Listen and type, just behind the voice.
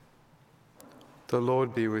The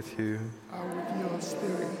Lord be with you. And with your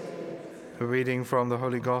spirit. A reading from the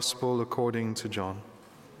Holy Gospel according to John.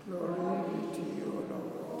 Glory be to you,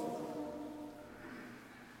 Lord.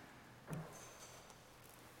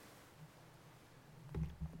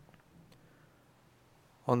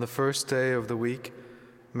 On the first day of the week,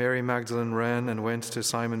 Mary Magdalene ran and went to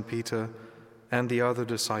Simon Peter and the other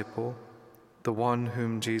disciple, the one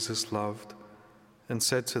whom Jesus loved, and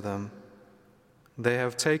said to them, "They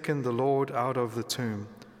have taken the Lord out of the tomb,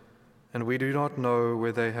 and we do not know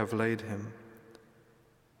where they have laid him."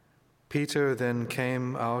 Peter then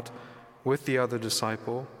came out with the other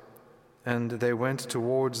disciple, and they went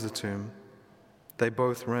towards the tomb. They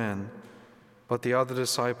both ran, but the other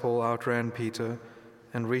disciple outran Peter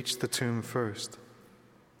and reached the tomb first.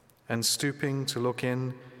 And stooping to look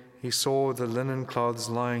in, he saw the linen cloths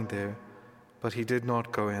lying there, but he did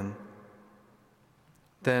not go in.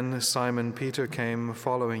 Then Simon Peter came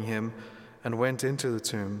following him and went into the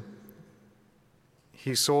tomb.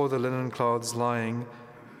 He saw the linen cloths lying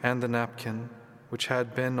and the napkin which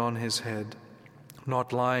had been on his head,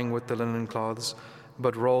 not lying with the linen cloths,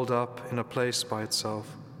 but rolled up in a place by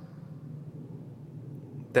itself.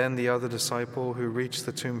 Then the other disciple who reached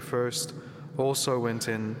the tomb first also went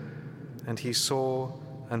in, and he saw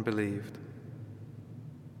and believed.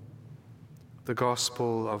 The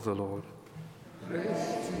Gospel of the Lord.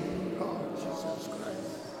 Praise to you, Lord Jesus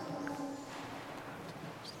Christ.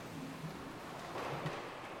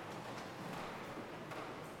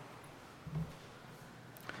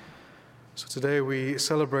 So today we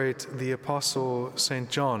celebrate the Apostle St.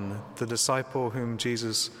 John, the disciple whom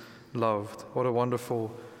Jesus loved. What a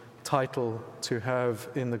wonderful title to have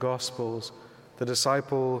in the Gospels, the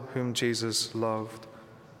disciple whom Jesus loved.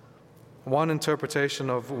 One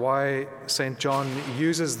interpretation of why St. John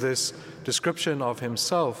uses this description of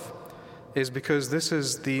himself is because this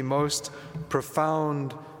is the most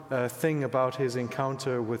profound thing about his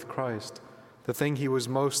encounter with Christ, the thing he was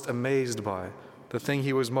most amazed by, the thing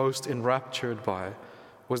he was most enraptured by,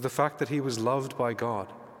 was the fact that he was loved by God,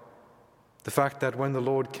 the fact that when the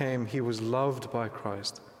Lord came, he was loved by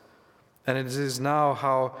Christ. And it is now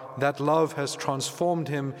how that love has transformed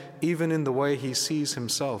him even in the way he sees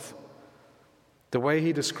himself. The way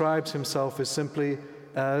he describes himself is simply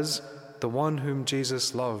as the one whom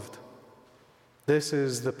Jesus loved. This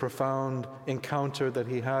is the profound encounter that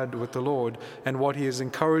he had with the Lord and what he is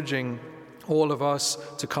encouraging all of us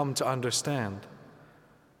to come to understand,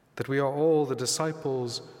 that we are all the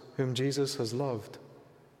disciples whom Jesus has loved.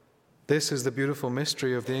 This is the beautiful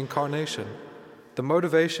mystery of the Incarnation, the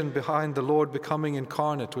motivation behind the Lord becoming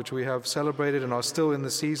incarnate, which we have celebrated and are still in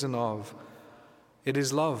the season of. It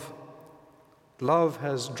is love. Love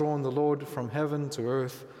has drawn the Lord from heaven to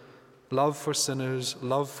earth, love for sinners,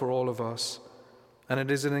 love for all of us. And it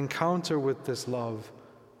is an encounter with this love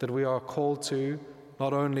that we are called to,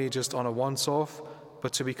 not only just on a once-off,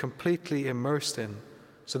 but to be completely immersed in,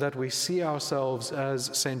 so that we see ourselves as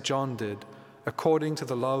St. John did, according to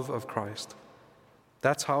the love of Christ.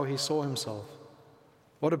 That's how he saw himself.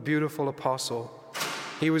 What a beautiful apostle.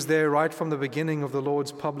 He was there right from the beginning of the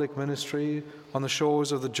Lord's public ministry on the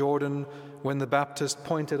shores of the Jordan when the Baptist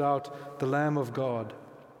pointed out the Lamb of God.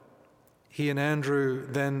 He and Andrew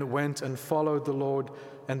then went and followed the Lord,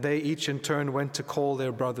 and they each in turn went to call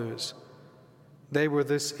their brothers. They were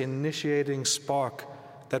this initiating spark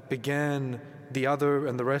that began the other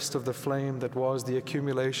and the rest of the flame that was the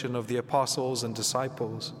accumulation of the apostles and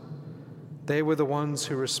disciples. They were the ones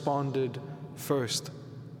who responded first.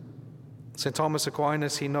 St. Thomas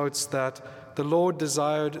Aquinas, he notes that the Lord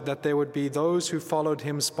desired that there would be those who followed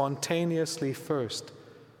him spontaneously first,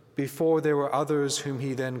 before there were others whom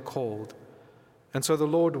he then called. And so the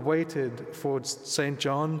Lord waited for St.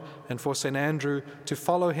 John and for St. Andrew to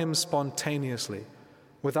follow him spontaneously,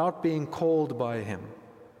 without being called by him.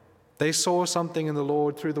 They saw something in the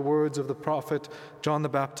Lord through the words of the prophet John the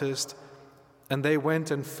Baptist, and they went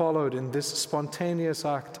and followed in this spontaneous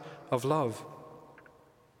act of love.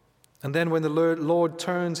 And then when the Lord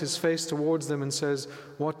turns his face towards them and says,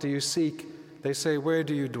 "What do you seek?" they say, "Where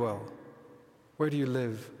do you dwell? Where do you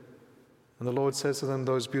live?" And the Lord says to them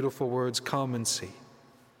those beautiful words, "Come and see."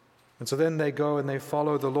 And so then they go and they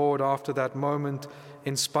follow the Lord after that moment,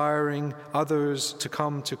 inspiring others to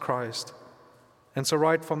come to Christ. And so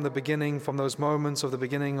right from the beginning, from those moments of the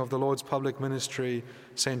beginning of the Lord's public ministry,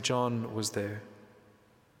 St. John was there.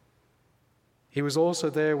 He was also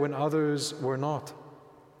there when others were not,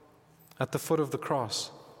 at the foot of the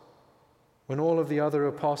cross, when all of the other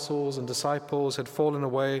apostles and disciples had fallen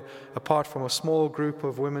away, apart from a small group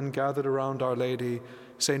of women gathered around Our Lady,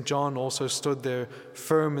 St. John also stood there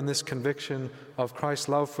firm in this conviction of Christ's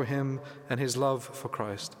love for him and his love for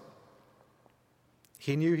Christ.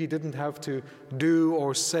 He knew he didn't have to do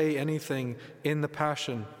or say anything in the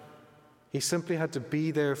Passion. He simply had to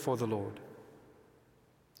be there for the Lord.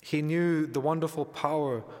 He knew the wonderful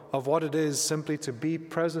power of what it is simply to be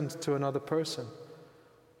present to another person,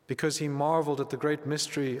 because he marveled at the great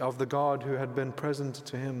mystery of the God who had been present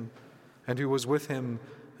to him and who was with him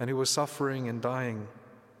and who was suffering and dying.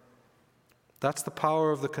 That's the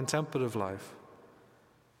power of the contemplative life.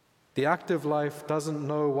 The active life doesn't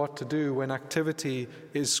know what to do when activity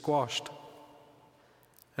is squashed.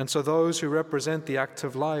 And so those who represent the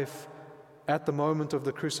active life at the moment of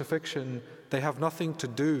the crucifixion, they have nothing to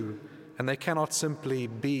do, and they cannot simply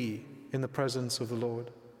be in the presence of the Lord.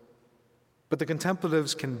 But the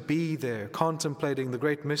contemplatives can be there, contemplating the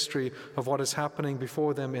great mystery of what is happening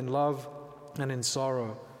before them in love and in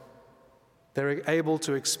sorrow. They're able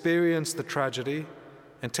to experience the tragedy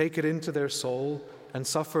and take it into their soul and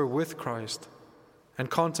suffer with Christ and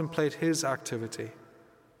contemplate his activity.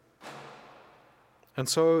 And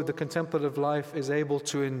so the contemplative life is able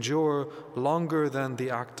to endure longer than the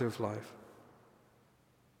active life.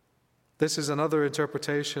 This is another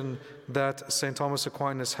interpretation that St. Thomas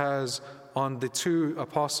Aquinas has on the two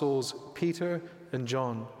apostles, Peter and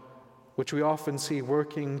John, which we often see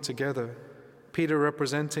working together, Peter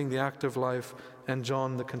representing the active life and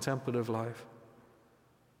John the contemplative life.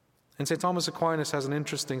 And St. Thomas Aquinas has an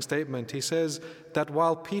interesting statement. He says that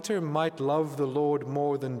while Peter might love the Lord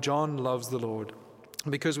more than John loves the Lord,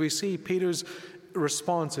 because we see Peter's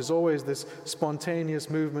response is always this spontaneous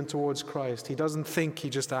movement towards Christ. He doesn't think, he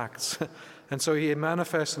just acts. And so he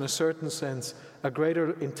manifests in a certain sense a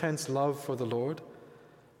greater intense love for the Lord.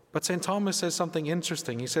 But St. Thomas says something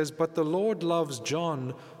interesting. He says, but the Lord loves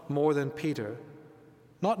John more than Peter.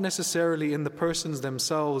 Not necessarily in the persons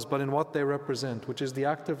themselves, but in what they represent, which is the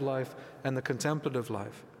active life and the contemplative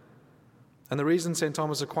life. And the reason St.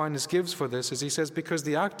 Thomas Aquinas gives for this is he says, because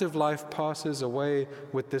the active life passes away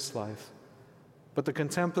with this life, but the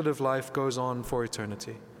contemplative life goes on for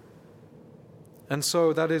eternity. And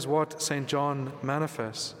so that is what St. John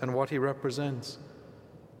manifests and what he represents.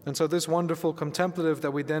 And so this wonderful contemplative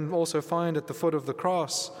that we then also find at the foot of the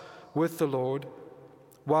cross with the Lord,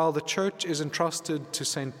 while the church is entrusted to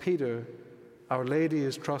St. Peter, Our Lady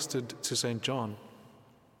is trusted to St. John.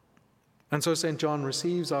 And so St. John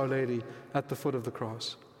receives Our Lady at the foot of the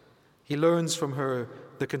cross. He learns from her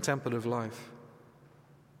the contemplative life.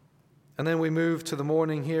 And then we move to the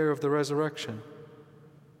morning here of the resurrection,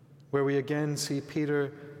 where we again see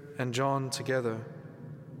Peter and John together.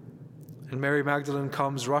 And Mary Magdalene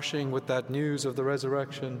comes rushing with that news of the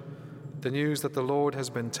resurrection, the news that the Lord has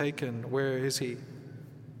been taken. Where is he?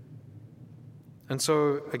 And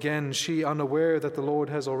so, again, she, unaware that the Lord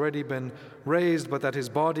has already been raised, but that his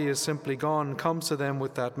body is simply gone, comes to them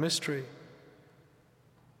with that mystery.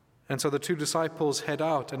 And so the two disciples head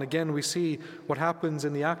out, and again we see what happens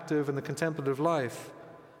in the active and the contemplative life,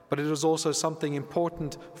 but it is also something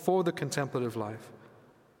important for the contemplative life.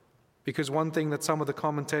 Because one thing that some of the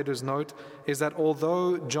commentators note is that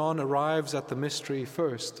although John arrives at the mystery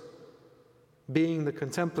first, being the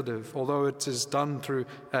contemplative, although it is done through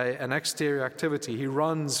an exterior activity, he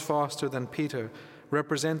runs faster than Peter,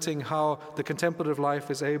 representing how the contemplative life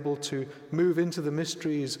is able to move into the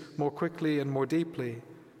mysteries more quickly and more deeply.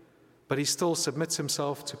 But he still submits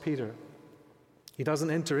himself to Peter. He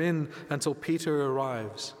doesn't enter in until Peter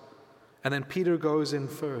arrives. And then Peter goes in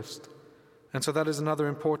first. And so that is another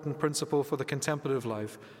important principle for the contemplative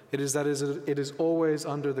life. It is always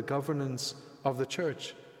under the governance of the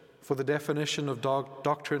church for the definition of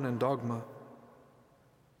doctrine and dogma.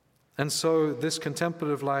 And so this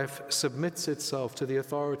contemplative life submits itself to the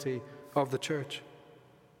authority of the church.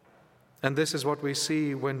 And this is what we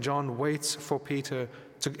see when John waits for Peter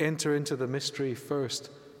to enter into the mystery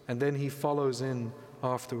first, and then he follows in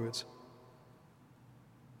afterwards.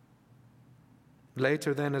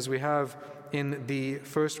 Later then, as we have in the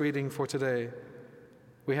first reading for today,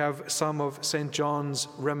 we have some of St. John's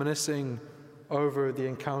reminiscing over the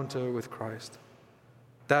encounter with Christ.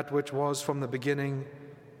 That which was from the beginning,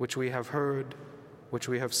 which we have heard, which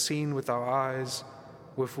we have seen with our eyes,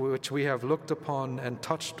 with which we have looked upon and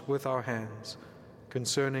touched with our hands,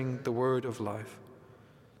 concerning the word of life.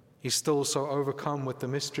 He's still so overcome with the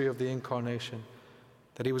mystery of the incarnation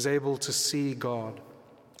that he was able to see God,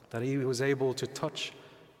 that he was able to touch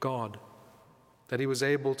God, that he was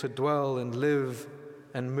able to dwell and live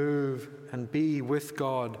and move and be with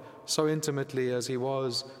God so intimately as he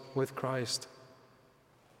was with Christ.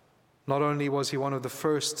 Not only was he one of the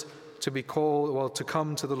first to be called, to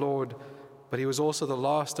come to the Lord but he was also the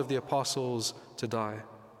last of the apostles to die.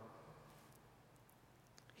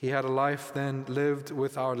 He had a life then lived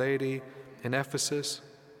with Our Lady in Ephesus,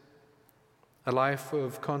 a life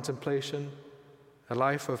of contemplation, a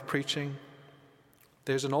life of preaching.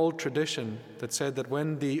 There's an old tradition that said that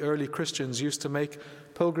when the early Christians used to make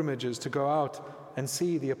pilgrimages to go out and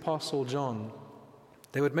see the Apostle John,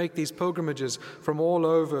 they would make these pilgrimages from all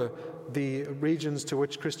over the regions to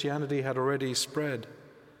which Christianity had already spread.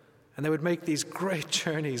 And they would make these great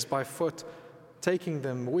journeys by foot, taking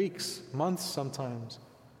them weeks, months sometimes,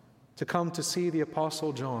 to come to see the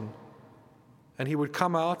Apostle John. And he would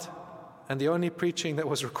come out, and the only preaching that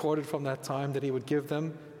was recorded from that time that he would give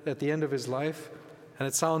them at the end of his life, and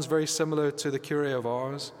it sounds very similar to the Curé of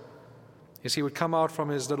Ars, is he would come out from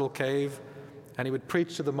his little cave and he would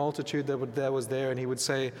preach to the multitude that was there, and he would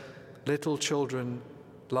say, "Little children,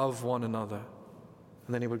 love one another."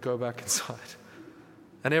 And then he would go back inside.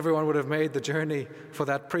 And everyone would have made the journey for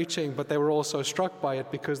that preaching, but they were also struck by it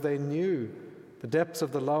because they knew the depths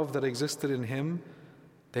of the love that existed in him.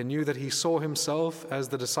 They knew that he saw himself as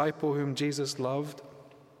the disciple whom Jesus loved,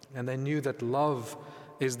 and they knew that love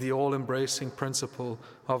is the all-embracing principle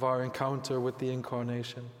of our encounter with the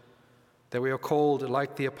Incarnation. That we are called,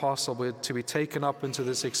 like the apostle, to be taken up into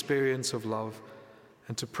this experience of love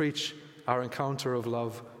and to preach our encounter of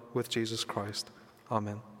love with Jesus Christ.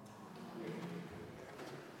 Amen.